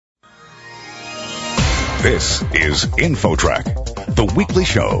This is InfoTrack, the weekly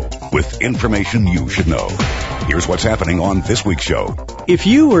show with information you should know. Here's what's happening on this week's show. If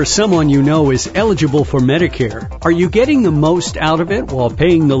you or someone you know is eligible for Medicare, are you getting the most out of it while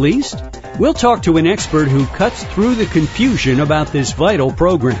paying the least? We'll talk to an expert who cuts through the confusion about this vital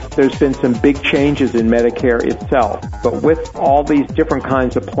program. There's been some big changes in Medicare itself, but with all these different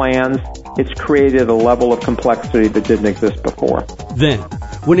kinds of plans, it's created a level of complexity that didn't exist before. Then,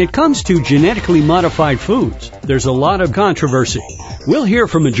 when it comes to genetically modified foods, there's a lot of controversy. We'll hear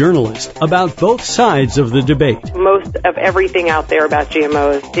from a journalist about both sides of the debate. Most of everything out there about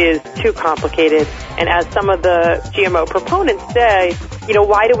GMOs is too complicated, and as some of the GMO proponents say,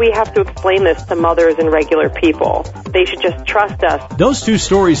 why do we have to explain this to mothers and regular people? They should just trust us. Those two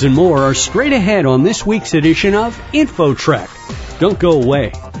stories and more are straight ahead on this week's edition of InfoTrack. Don't go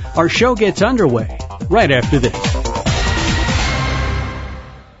away. Our show gets underway right after this.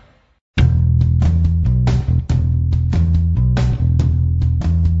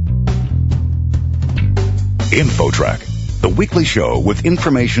 InfoTrack, the weekly show with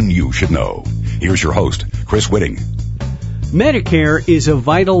information you should know. Here's your host, Chris Whitting. Medicare is a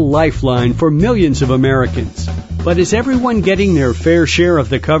vital lifeline for millions of Americans. But is everyone getting their fair share of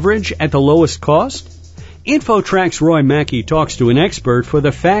the coverage at the lowest cost? InfoTrack's Roy Mackey talks to an expert for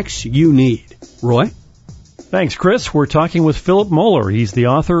the facts you need. Roy? Thanks, Chris. We're talking with Philip Moeller. He's the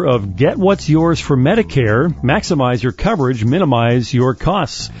author of Get What's Yours for Medicare, Maximize Your Coverage, Minimize Your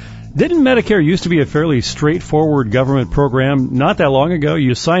Costs. Didn't Medicare used to be a fairly straightforward government program? Not that long ago,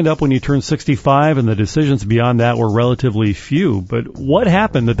 you signed up when you turned 65, and the decisions beyond that were relatively few. But what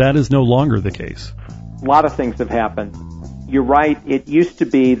happened that is no longer the case? A lot of things have happened. You're right. It used to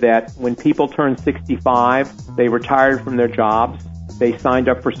be that when people turned 65, they retired from their jobs, they signed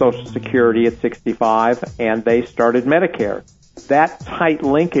up for Social Security at 65, and they started Medicare. That tight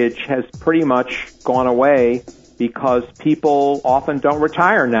linkage has pretty much gone away because people often don't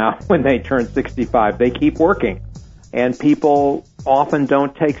retire now when they turn 65. They keep working. And people often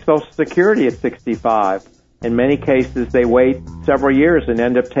don't take Social Security at 65. In many cases, they wait several years and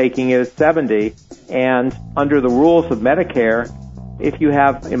end up taking it at 70. And under the rules of Medicare, if you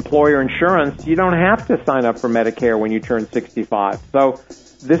have employer insurance, you don't have to sign up for Medicare when you turn 65. So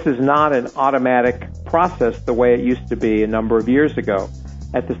this is not an automatic process the way it used to be a number of years ago.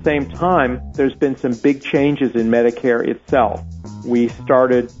 At the same time, there's been some big changes in Medicare itself. We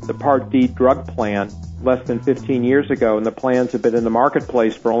started the Part D drug plan less than 15 years ago, and the plans have been in the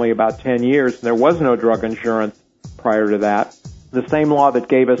marketplace for only about 10 years, and there was no drug insurance prior to that. The same law that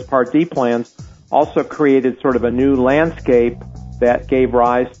gave us Part D plans also created sort of a new landscape that gave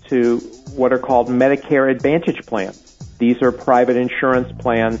rise to what are called Medicare Advantage plans. These are private insurance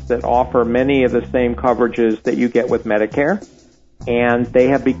plans that offer many of the same coverages that you get with Medicare. And they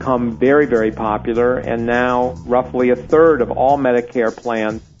have become very, very popular, and now roughly a third of all Medicare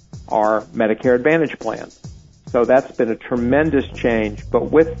plans are Medicare Advantage plans. So that's been a tremendous change.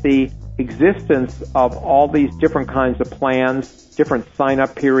 But with the existence of all these different kinds of plans, different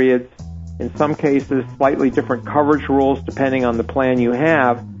sign-up periods, in some cases slightly different coverage rules depending on the plan you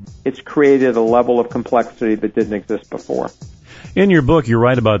have, it's created a level of complexity that didn't exist before. In your book, you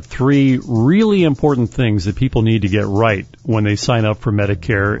write about three really important things that people need to get right when they sign up for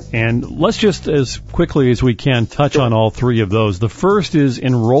Medicare. And let's just, as quickly as we can, touch on all three of those. The first is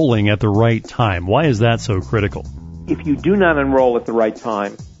enrolling at the right time. Why is that so critical? If you do not enroll at the right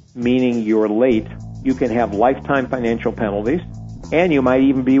time, meaning you're late, you can have lifetime financial penalties, and you might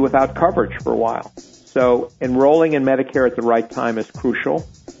even be without coverage for a while. So enrolling in Medicare at the right time is crucial.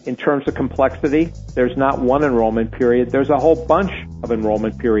 In terms of complexity, there's not one enrollment period. There's a whole bunch of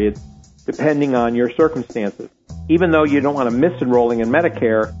enrollment periods depending on your circumstances. Even though you don't want to miss enrolling in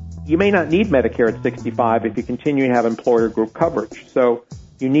Medicare, you may not need Medicare at 65 if you continue to have employer group coverage. So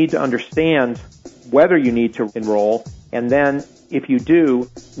you need to understand whether you need to enroll, and then if you do,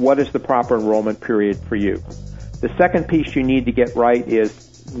 what is the proper enrollment period for you. The second piece you need to get right is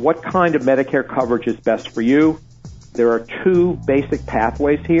what kind of Medicare coverage is best for you. There are two basic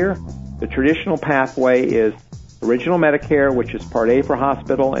pathways here. The traditional pathway is Original Medicare, which is Part A for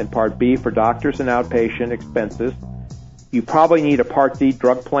hospital and Part B for doctors and outpatient expenses. You probably need a Part D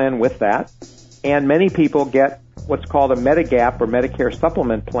drug plan with that. And many people get what's called a Medigap or Medicare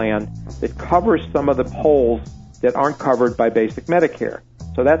supplement plan that covers some of the holes that aren't covered by basic Medicare.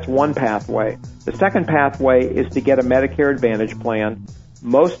 So that's one pathway. The second pathway is to get a Medicare Advantage plan,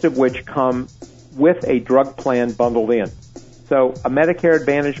 most of which come with a drug plan bundled in. So a Medicare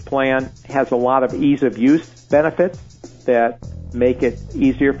Advantage plan has a lot of ease of use benefits that make it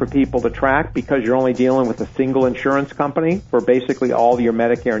easier for people to track because you're only dealing with a single insurance company for basically all your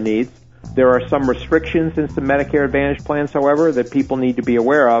Medicare needs. There are some restrictions in some Medicare Advantage plans, however, that people need to be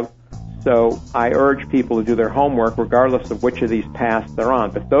aware of. So I urge people to do their homework regardless of which of these paths they're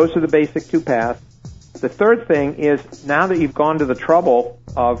on. But those are the basic two paths. The third thing is, now that you've gone to the trouble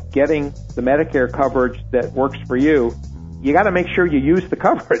of getting the Medicare coverage that works for you, you got to make sure you use the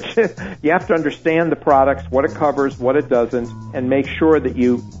coverage. You have to understand the products, what it covers, what it doesn't, and make sure that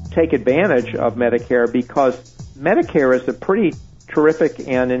you take advantage of Medicare, because Medicare is a pretty terrific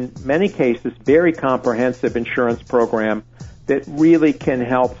and in many cases very comprehensive insurance program that really can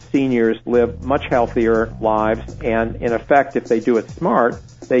help seniors live much healthier lives, and in effect, if they do it smart,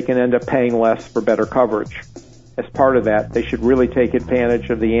 they can end up paying less for better coverage. As part of that, they should really take advantage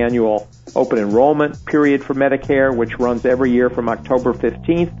of the annual open enrollment period for Medicare, which runs every year from October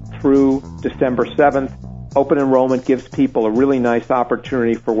 15th through December 7th. Open enrollment gives people a really nice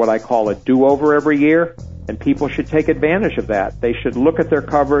opportunity for what I call a do-over every year, and people should take advantage of that. They should look at their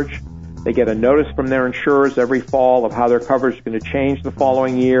coverage. They get a notice from their insurers every fall of how their coverage is going to change the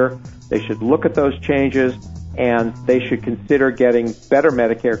following year. They should look at those changes, and they should consider getting better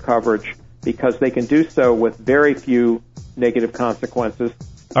Medicare coverage, because they can do so with very few negative consequences.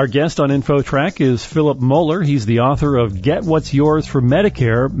 Our guest on InfoTrack is Philip Moeller. He's the author of Get What's Yours for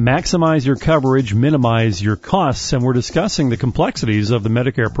Medicare, Maximize Your Coverage, Minimize Your Costs, and we're discussing the complexities of the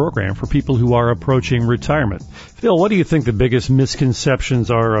Medicare program for people who are approaching retirement. Phil, what do you think the biggest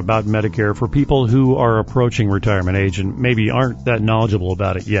misconceptions are about Medicare for people who are approaching retirement age and maybe aren't that knowledgeable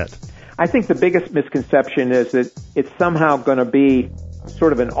about it yet? I think the biggest misconception is that it's somehow going to be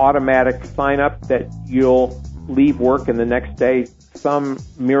sort of an automatic sign-up that you'll leave work and the next day some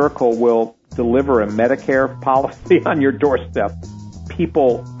miracle will deliver a Medicare policy on your doorstep.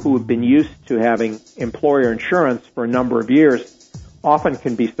 People who have been used to having employer insurance for a number of years often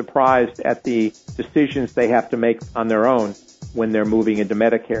can be surprised at the decisions they have to make on their own when they're moving into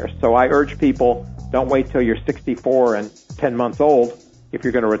Medicare. So I urge people, don't wait till you're 64 and 10 months old. If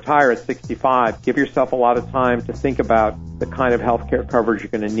you're going to retire at 65, give yourself a lot of time to think about the kind of health care coverage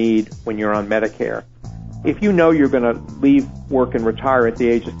you're going to need when you're on Medicare. If you know you're going to leave work and retire at the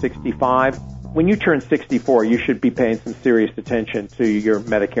age of 65, when you turn 64, you should be paying some serious attention to your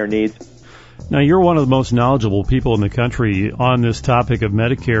Medicare needs. Now, you're one of the most knowledgeable people in the country on this topic of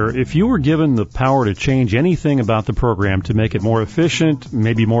Medicare. If you were given the power to change anything about the program to make it more efficient,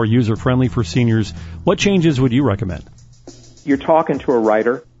 maybe more user-friendly for seniors, what changes would you recommend? You're talking to a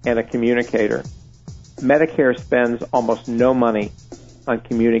writer and a communicator. Medicare spends almost no money on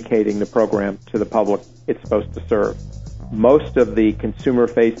communicating the program to the public it's supposed to serve. Most of the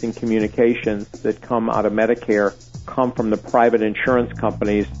consumer-facing communications that come out of Medicare come from the private insurance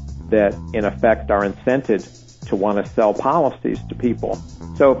companies that, in effect, are incented to want to sell policies to people.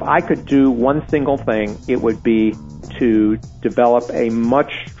 So if I could do one single thing, it would be to develop a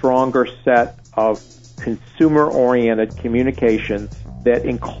much stronger set of consumer-oriented communications that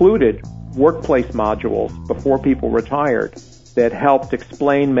included workplace modules before people retired that helped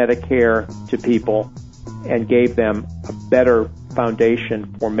explain Medicare to people and gave them a better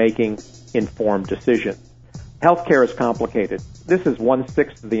foundation for making informed decisions. Healthcare is complicated. This is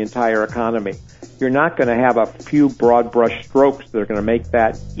 1/6 of the entire economy. You're not going to have a few broad brush strokes that are going to make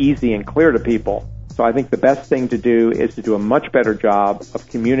that easy and clear to people. So I think the best thing to do is to do a much better job of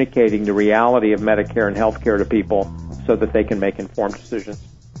communicating the reality of Medicare and healthcare to people so that they can make informed decisions.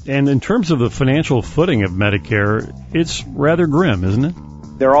 And in terms of the financial footing of Medicare, it's rather grim, isn't it?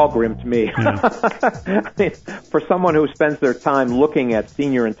 They're all grim to me. Yeah. I mean, for someone who spends their time looking at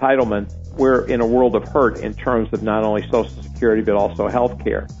senior entitlements, we're in a world of hurt in terms of not only Social Security but also health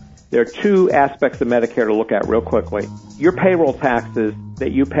care. There are two aspects of Medicare to look at real quickly. Your payroll taxes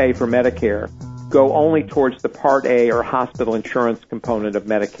that you pay for Medicare go only towards the Part A or hospital insurance component of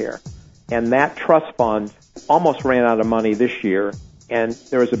Medicare. And that trust fund almost ran out of money this year, and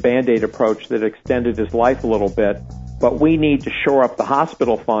there was a Band-Aid approach that extended his life a little bit. But we need to shore up the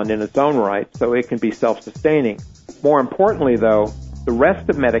hospital fund in its own right so it can be self-sustaining. More importantly, though, the rest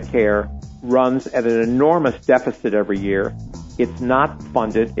of Medicare runs at an enormous deficit every year. It's not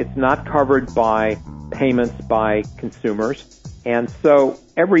funded. It's not covered by payments by consumers. And so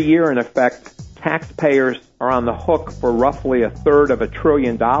every year, in effect, taxpayers are on the hook for roughly $1/3 of $1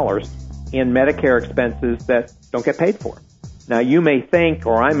 trillion in Medicare expenses that don't get paid for. Now, you may think,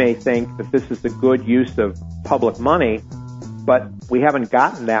 or I may think, that this is a good use of public money, but we haven't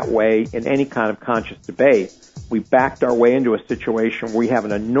gotten that way in any kind of conscious debate. We backed our way into a situation where we have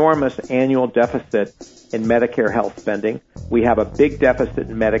an enormous annual deficit in Medicare health spending. We have a big deficit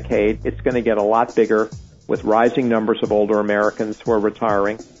in Medicaid. It's going to get a lot bigger with rising numbers of older Americans who are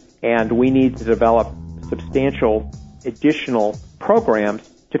retiring. And we need to develop substantial additional programs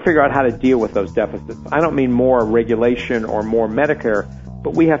to figure out how to deal with those deficits. I don't mean more regulation or more Medicare,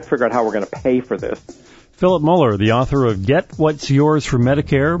 but we have to figure out how we're going to pay for this. Philip Moeller, the author of Get What's Yours for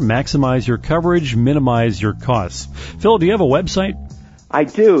Medicare, Maximize Your Coverage, Minimize Your Costs. Phil, do you have a website? I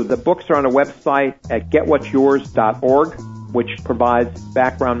do. The books are on a website at getwhatsyours.org, which provides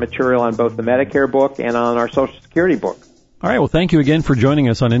background material on both the Medicare book and on our Social Security book. All right, well, thank you again for joining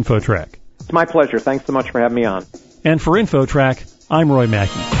us on InfoTrack. It's my pleasure. Thanks so much for having me on. And for InfoTrack, I'm Roy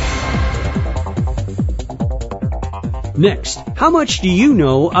Mackey. Next, how much do you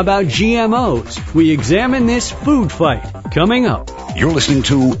know about GMOs? We examine this food fight coming up. You're listening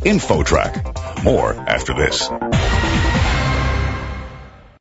to InfoTrack. More after this.